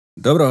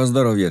Доброго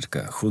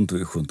здоров'ячка, хунту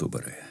і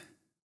хунтубери.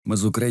 Ми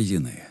з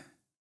України.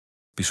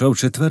 Пішов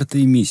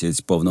 4-й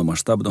місяць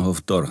повномасштабного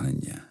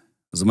вторгнення.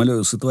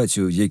 Змалюю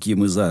ситуацію, в якій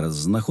ми зараз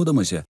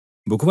знаходимося,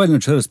 буквально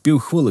через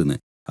півхвилини,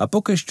 а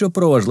поки що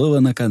про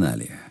важливе на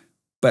каналі.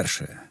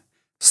 Перше.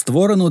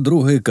 Створено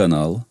другий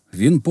канал,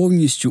 він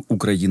повністю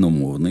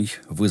україномовний,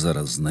 ви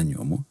зараз на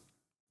ньому.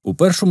 У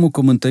першому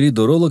коментарі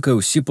до ролика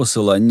всі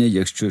посилання,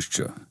 якщо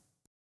що.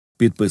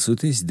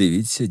 Підписуйтесь,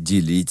 дивіться,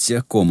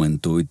 діліться,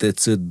 коментуйте.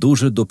 Це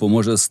дуже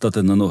допоможе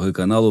стати на ноги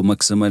каналу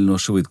максимально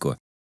швидко.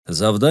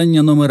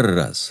 Завдання номер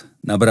 1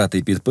 –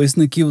 набрати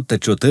підписників та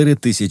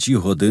 4000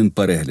 годин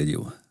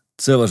переглядів.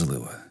 Це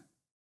важливо.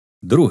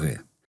 Друге.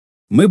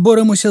 Ми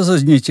боремося за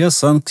зняття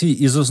санкцій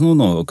із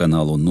основного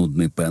каналу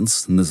 «Нудний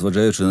Пенс»,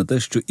 незважаючи на те,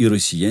 що і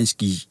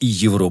росіянський, і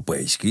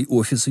європейський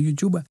офіси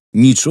Ютуба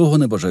нічого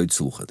не бажають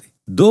слухати.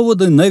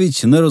 Доводи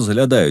навіть не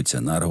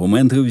розглядаються, на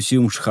аргументи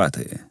всім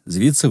чхати.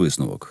 Звідси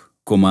висновок.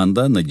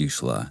 Команда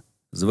надійшла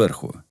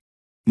зверху.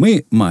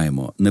 Ми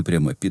маємо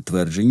непряме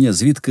підтвердження,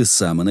 звідки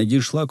саме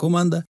надійшла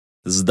команда.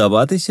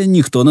 Здаватися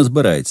ніхто не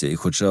збирається, і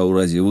хоча у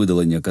разі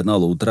видалення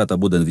каналу втрата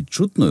буде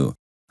відчутною,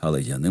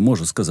 але я не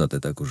можу сказати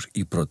також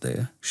і про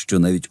те, що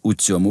навіть у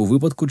цьому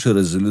випадку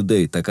через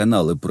людей та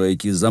канали, про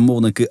які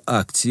замовники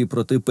акції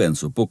проти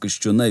Пенсу поки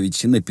що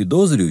навіть не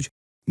підозрюють,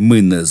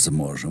 ми не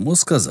зможемо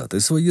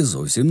сказати своє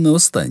зовсім не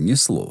останнє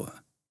слово.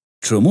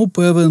 Чому,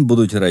 певен,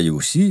 будуть раді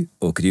усі,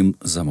 окрім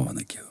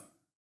замовників.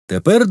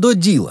 Тепер до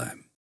діла.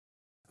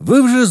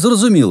 Ви вже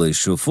зрозуміли,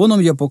 що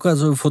фоном я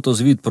показую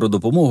фотозвіт про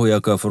допомогу,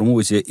 яка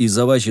формується і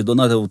за ваші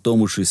донати в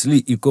тому числі,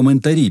 і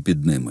коментарі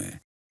під ними.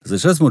 За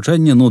час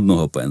мовчання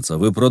Нудного Пенса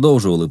ви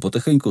продовжували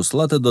потихеньку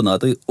слати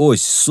донати.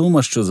 Ось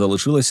сума, що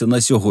залишилася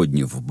на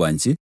сьогодні в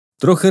банці.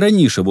 Трохи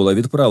раніше була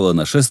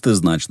відправлена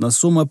 6-значна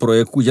сума, про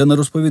яку я не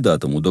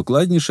розповідатиму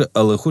докладніше,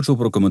 але хочу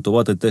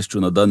прокоментувати те,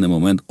 що на даний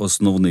момент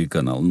основний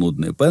канал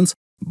Нудний Пенс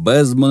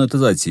без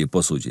монетизації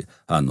по суті,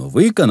 а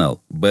новий канал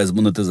без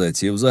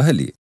монетизації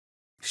взагалі.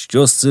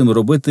 Що з цим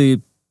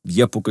робити,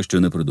 я поки що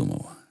не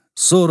придумав.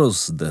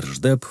 Сорос,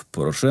 Держдеп,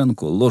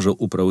 Порошенко, ложа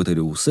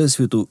управителів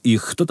Всесвіту і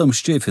хто там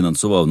ще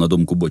фінансував, на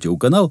думку ботів,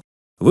 канал,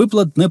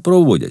 виплат не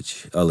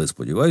проводять, але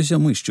сподіваюся,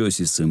 ми щось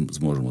із цим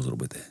зможемо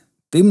зробити.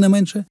 Тим не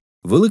менше,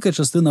 велика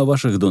частина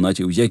ваших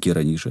донатів, як і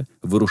раніше,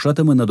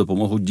 вирушатиме на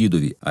допомогу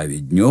дідові, а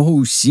від нього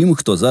усім,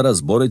 хто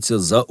зараз бореться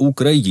за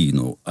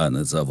Україну, а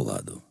не за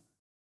владу.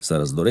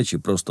 Зараз, до речі,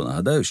 просто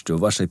нагадаю, що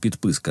ваша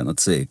підписка на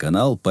цей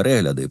канал,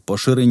 перегляди,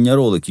 поширення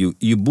роликів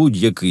і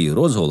будь-який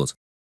розголос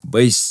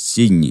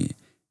безцінні.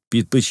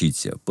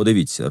 Підпишіться,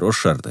 подивіться,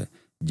 розшарте.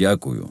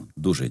 Дякую,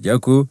 дуже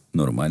дякую,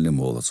 нормальним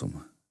голосом.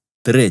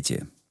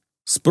 Третє.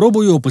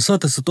 Спробую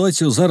описати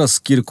ситуацію зараз з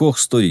кількох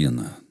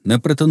сторін. Не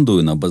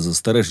претендую на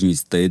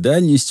беззастережність та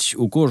ідеальність,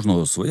 у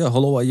кожного своя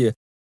голова є.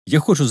 Я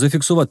хочу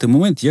зафіксувати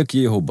момент, як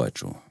я його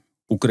бачу.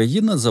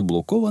 Україна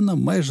заблокована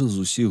майже з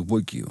усіх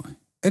боків.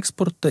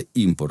 Експорт та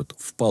імпорт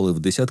впали в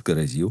десятки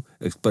разів,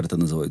 експерти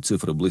називають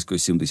цифри близько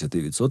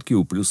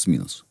 70%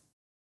 плюс-мінус.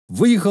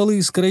 Виїхали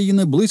із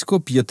країни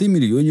близько 5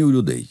 мільйонів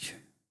людей.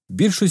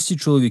 Більшості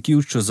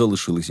чоловіків, що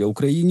залишилися в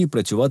Україні,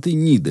 працювати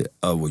ніде,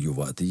 а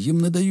воювати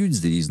їм не дають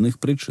з різних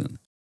причин.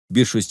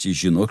 Більшості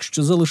жінок,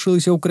 що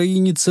залишилися в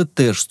Україні, це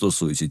теж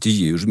стосується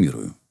тією ж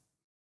мірою.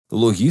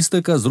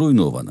 Логістика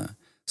зруйнована,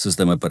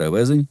 система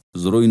перевезень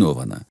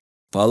зруйнована,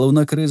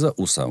 паливна криза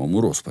у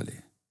самому розпалі.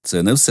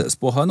 Це не все з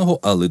поганого,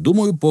 але,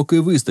 думаю, поки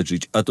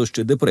вистачить, а то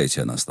ще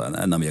депресія настане,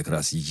 а нам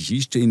якраз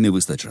її ще й не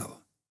вистачало.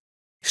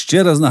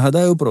 Ще раз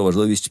нагадаю про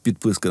важливість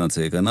підписки на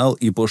цей канал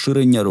і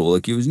поширення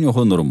роликів з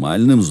нього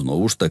нормальним,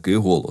 знову ж таки,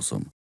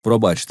 голосом.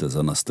 Пробачте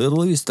за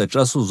настирливість, та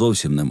часу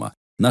зовсім нема.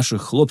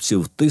 Наших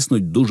хлопців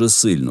тиснуть дуже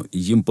сильно,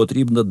 і їм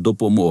потрібна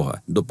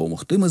допомога.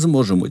 Допомогти ми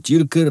зможемо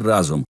тільки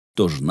разом,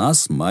 тож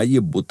нас має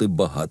бути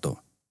багато.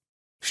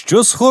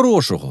 Що з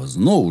хорошого,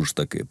 знову ж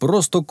таки,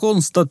 просто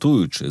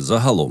констатуючи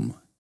загалом.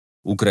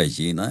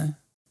 Україна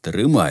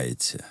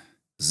тримається.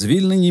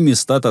 Звільнені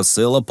міста та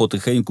села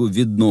потихеньку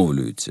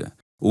відновлюються.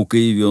 У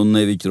Києві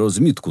навіть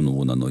розмітку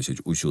нову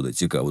наносять усюди.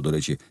 Цікаво, до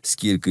речі,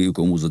 скільки і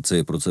кому за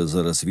цей процес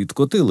зараз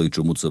відкотили, і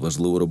чому це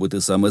важливо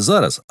робити саме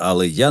зараз,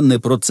 але я не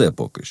про це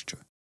поки що.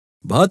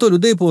 Багато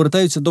людей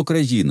повертаються до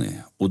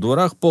країни. У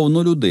дворах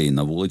повно людей,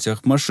 на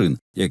вулицях машин.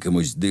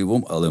 Якимось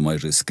дивом, але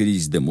майже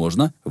скрізь, де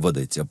можна,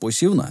 ведеться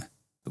посівна.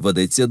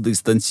 Ведеться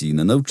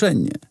дистанційне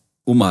навчання.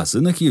 У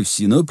магазинах є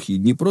всі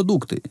необхідні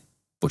продукти.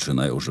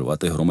 Починає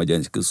оживати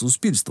громадянське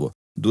суспільство.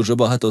 Дуже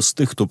багато з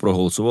тих, хто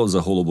проголосував за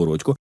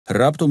Голобородько,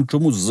 раптом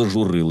чомусь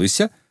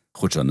зажурилися,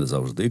 хоча не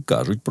завжди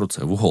кажуть про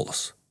це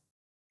вголос.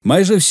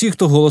 Майже всі,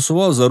 хто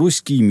голосував за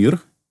руський мір,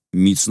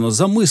 міцно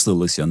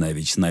замислилися,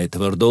 навіть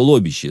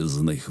найтвердолобіші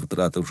з них,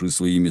 втративши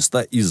свої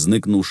міста і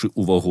зникнувши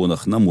у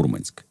вагонах на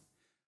Мурманськ.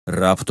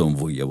 Раптом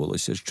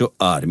виявилося, що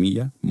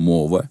армія,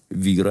 мова,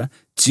 віра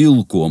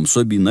цілком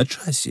собі на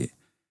часі.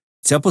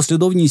 Ця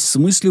послідовність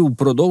смислів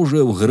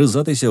продовжує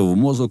вгризатися в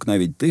мозок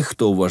навіть тих,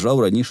 хто вважав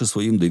раніше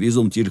своїм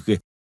девізом тільки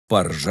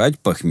 «поржать,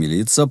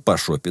 похмелиться,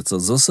 пошопиться,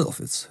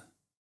 заселфиться».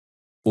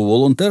 У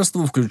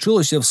волонтерство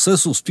включилося все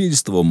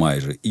суспільство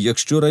майже, і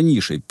якщо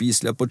раніше,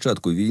 після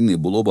початку війни,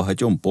 було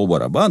багатьом по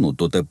барабану,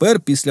 то тепер,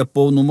 після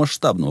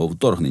повномасштабного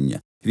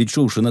вторгнення,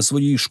 відчувши на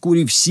своїй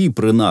шкурі всі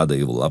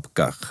принади в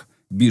лапках,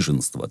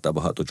 біженства та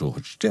багато чого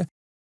ще,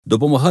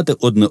 допомагати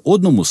одне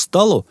одному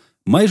стало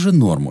майже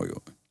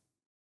нормою.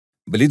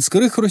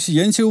 Бліцкриг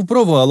росіянців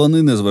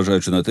провалений,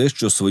 незважаючи на те,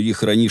 що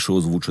своїх раніше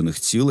озвучених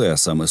цілей, а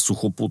саме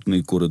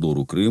сухопутний коридор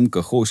у Крим,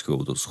 Каховське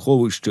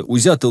водосховище,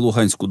 узяти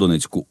Луганську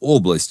Донецьку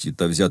області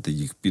та взяти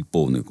їх під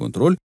повний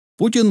контроль,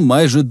 Путін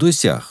майже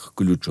досяг.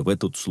 Ключове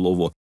тут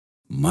слово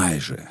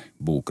 «майже»,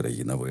 бо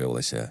Україна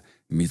виявилася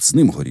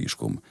міцним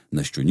горішком,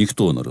 на що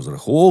ніхто не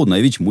розраховував,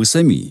 навіть ми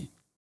самі.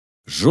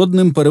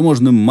 Жодним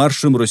переможним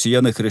маршем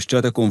росіяни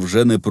Хрещатиком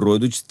вже не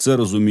пройдуть, це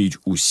розуміють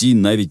усі,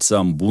 навіть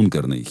сам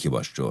бункерний,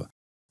 хіба що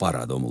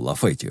парадом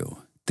лафетів.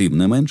 Тим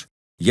не менш,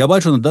 я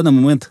бачу на даний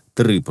момент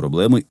 3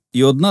 проблеми,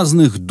 і одна з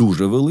них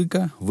дуже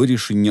велика.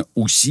 Вирішення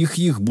усіх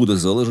їх буде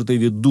залежати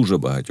від дуже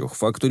багатьох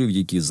факторів,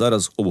 які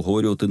зараз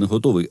обговорювати не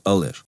готовий.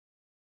 Але ж,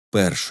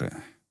 перше,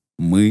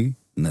 ми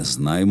не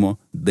знаємо,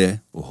 де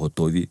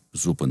готові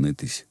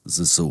зупинитись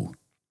ЗСУ.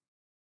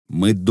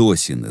 Ми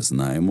досі не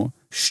знаємо,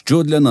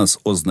 що для нас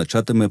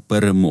означатиме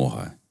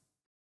перемога.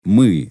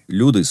 Ми,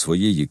 люди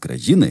своєї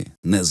країни,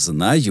 не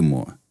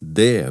знаємо,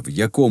 де, в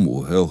якому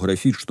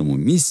географічному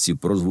місці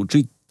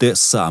прозвучить те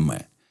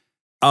саме.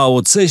 А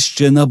оце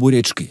ще на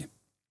бурячки.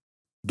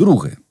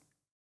 Друге.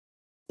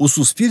 У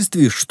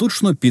суспільстві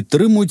штучно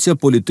підтримується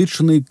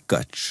політичний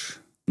кач.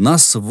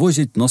 Нас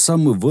возять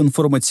носами в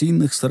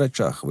інформаційних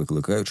срачах,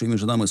 викликаючи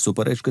між нами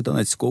суперечки та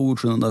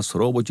нацьковуючи на нас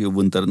роботів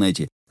в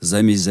інтернеті,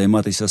 замість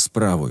займатися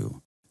справою.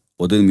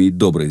 Один мій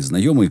добрий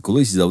знайомий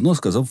колись давно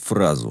сказав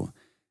фразу: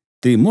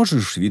 «Ти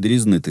можеш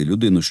відрізнити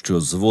людину,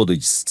 що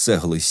зводить з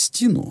цегли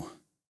стіну,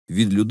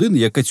 від людини,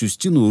 яка цю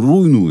стіну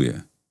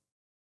руйнує?»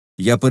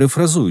 Я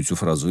перефразую цю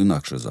фразу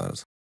інакше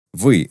зараз.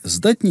 Ви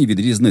здатні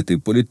відрізнити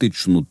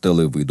політичну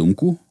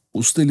телевидумку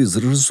у стилі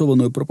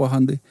зрежисованої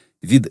пропаганди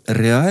від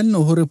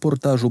реального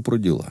репортажу про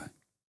діла?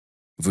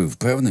 Ви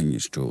впевнені,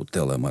 що у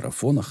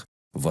телемарафонах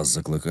вас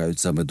закликають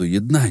саме до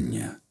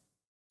єднання,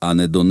 а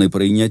не до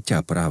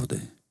неприйняття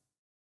правди?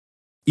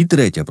 І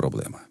третя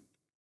проблема.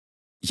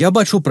 Я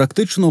бачу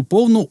практично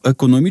повну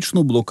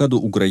економічну блокаду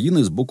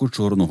України з боку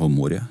Чорного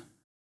моря,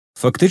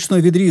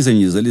 фактично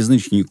відрізані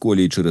залізничні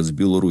колії через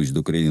Білорусь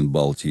до країн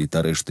Балтії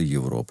та решти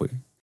Європи,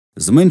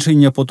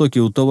 зменшення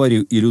потоків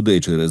товарів і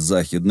людей через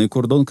західний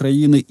кордон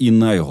країни і,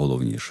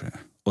 найголовніше,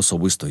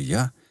 особисто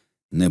я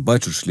не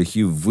бачу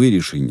шляхів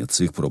вирішення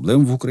цих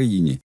проблем в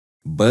Україні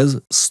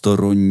без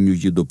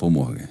сторонньої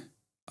допомоги.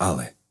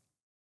 Але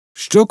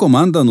що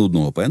команда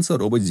Нудного Пенса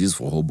робить зі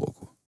свого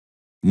боку?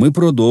 Ми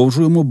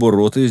продовжуємо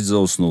боротись за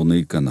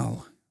основний канал.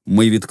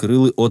 Ми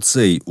відкрили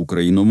оцей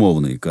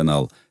україномовний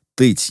канал.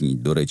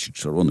 Тицніть, до речі,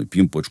 червону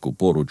пімпочку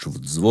поруч в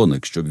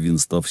дзвоник, щоб він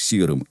став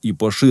сірим, і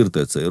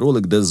поширте цей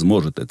ролик, де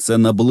зможете. Це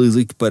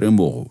наблизить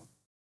перемогу.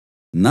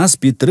 Нас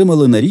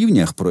підтримали на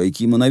рівнях, про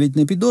які ми навіть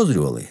не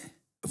підозрювали.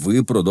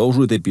 Ви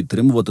продовжуєте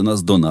підтримувати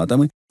нас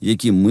донатами,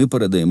 які ми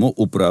передаємо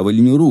у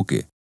правильні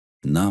руки.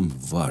 Нам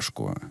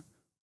важко.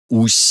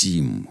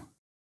 Усім.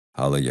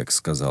 Але, як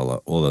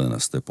сказала Олена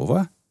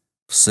Степова,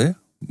 все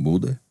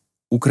буде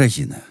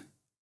Україна.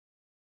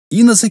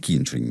 І на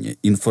закінчення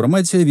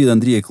інформація від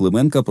Андрія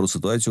Клименка про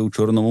ситуацію у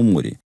Чорному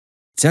морі.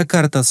 Ця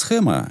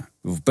карта-схема,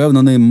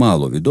 впевнений,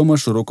 мало відома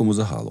широкому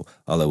загалу,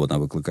 але вона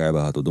викликає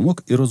багато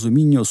думок і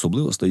розуміння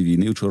особливостей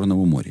війни у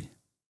Чорному морі.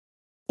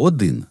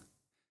 1.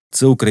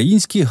 Це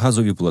українські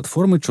газові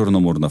платформи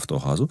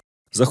Чорноморнафтогазу,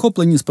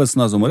 захоплені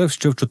спецназом РФ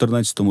ще в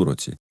 2014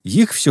 році.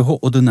 Їх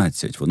всього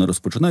 11. Вони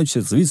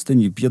розпочинаються з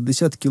відстані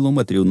 50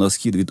 кілометрів на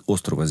схід від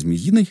острова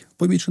Зміїний,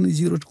 помічений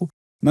зірочку,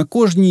 на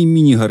кожній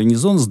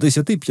міні-гарнізон з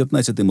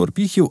 10-15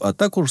 морпіхів, а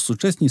також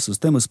сучасні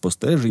системи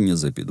спостереження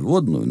за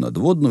підводною,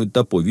 надводною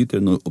та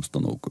повітряною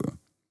обстановкою.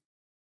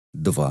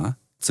 2.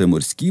 Це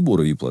морські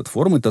бурові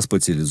платформи та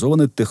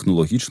спеціалізований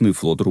технологічний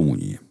флот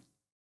Румунії.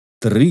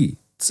 3.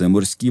 Це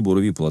морські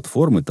бурові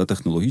платформи та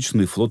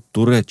технологічний флот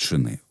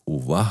Туреччини.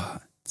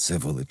 Увага! Це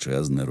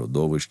величезне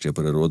родовище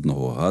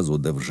природного газу,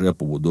 де вже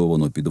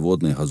побудовано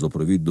підводний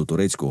газопровід до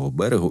турецького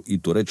берегу, і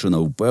Туреччина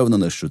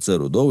впевнена, що це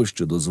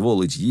родовище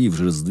дозволить їй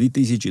вже з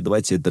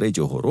 2023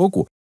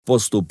 року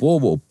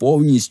поступово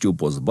повністю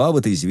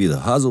позбавитись від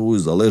газової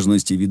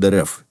залежності від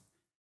РФ.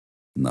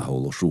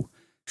 Наголошу,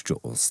 що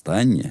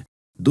останнє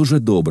дуже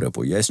добре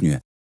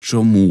пояснює,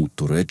 чому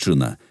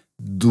Туреччина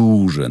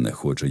дуже не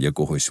хоче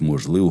якогось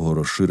можливого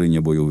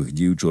розширення бойових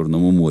дій у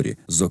Чорному морі,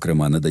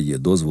 зокрема не дає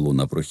дозволу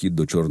на прохід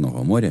до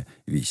Чорного моря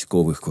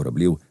військових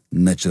кораблів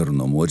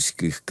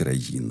нечорноморських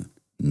країн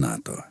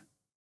НАТО.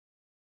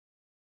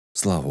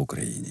 Слава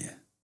Україні!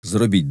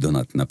 Зробіть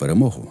донат на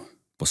перемогу,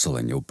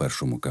 посилання у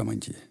першому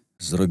коменті.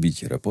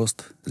 Зробіть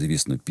репост,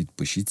 звісно,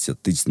 підпишіться,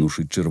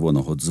 тицнувши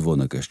червоного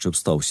дзвоника, щоб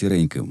став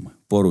сіреньким.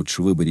 Поруч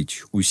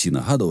виберіть усі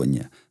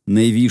нагадування,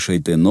 не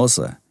вішайте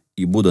носа,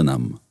 і буде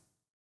нам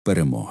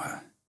перемога.